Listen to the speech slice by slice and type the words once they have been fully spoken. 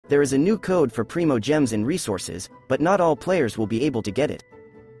There is a new code for Primogems and resources, but not all players will be able to get it.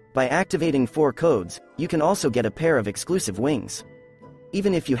 By activating 4 codes, you can also get a pair of exclusive wings.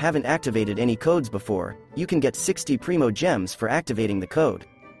 Even if you haven't activated any codes before, you can get 60 Primogems for activating the code.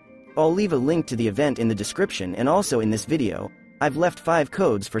 I'll leave a link to the event in the description, and also in this video, I've left 5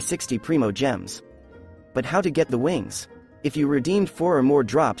 codes for 60 Primogems. But how to get the wings? If you redeemed 4 or more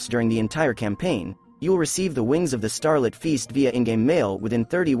drops during the entire campaign, you'll receive the Wings of the Starlit Feast via in-game mail within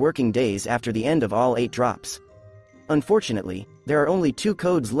 30 working days after the end of all 8 drops. Unfortunately, there are only 2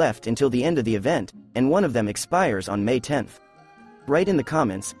 codes left until the end of the event, and one of them expires on May 10th. Write in the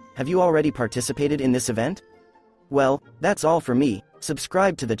comments, have you already participated in this event? Well, that's all for me.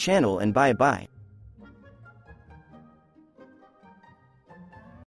 Subscribe to the channel and bye-bye.